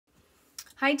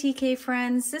Hi TK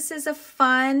friends, this is a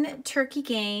fun turkey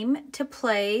game to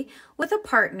play with a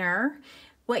partner.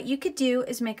 What you could do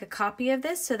is make a copy of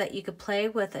this so that you could play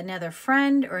with another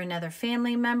friend or another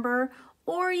family member,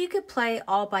 or you could play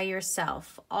all by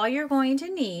yourself. All you're going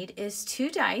to need is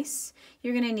 2 dice.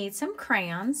 You're going to need some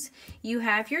crayons. You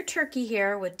have your turkey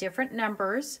here with different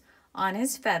numbers on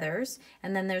his feathers,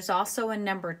 and then there's also a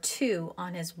number 2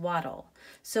 on his wattle.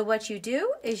 So what you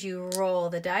do is you roll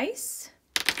the dice.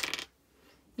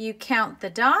 You count the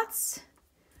dots,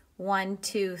 1,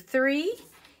 2, 3.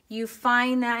 You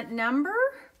find that number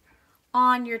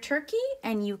on your turkey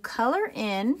and you color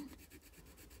in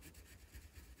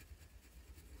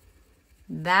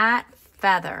that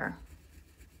feather.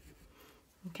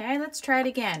 Okay, let's try it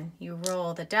again. You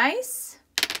roll the dice.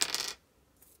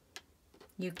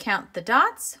 You count the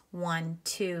dots, 1,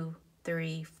 2,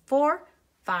 3, 4,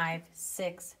 5,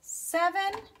 6, 7.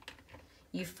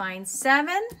 You find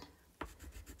 7.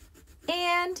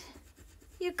 And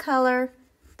you color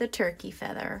the turkey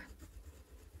feather.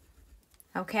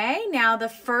 Okay, now the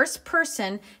first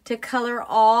person to color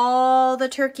all the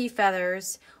turkey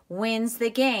feathers wins the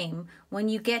game. When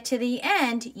you get to the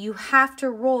end, you have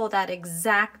to roll that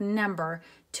exact number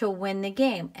to win the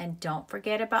game. And don't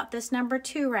forget about this number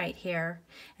 2 right here.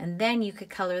 And then you could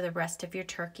color the rest of your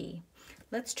turkey.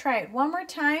 Let's try it one more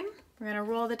time. We're going to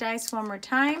roll the dice one more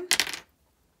time.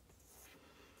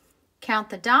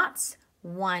 Count the dots,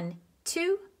 1,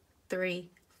 2, 3,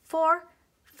 4,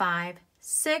 5,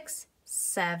 6,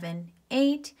 7,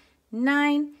 8,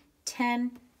 9,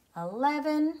 10,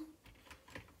 11.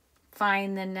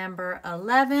 Find the number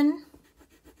 11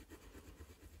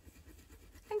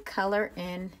 and color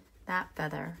in that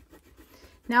feather.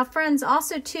 Now friends,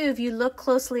 also too, if you look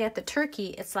closely at the turkey,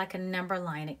 it's like a number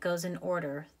line. It goes in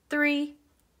order. 3,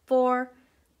 4,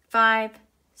 5,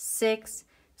 6,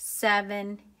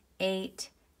 7, 8,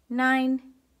 9,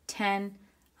 10,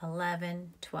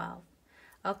 11, 12.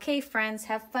 Okay, friends,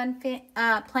 have fun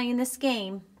playing this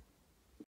game.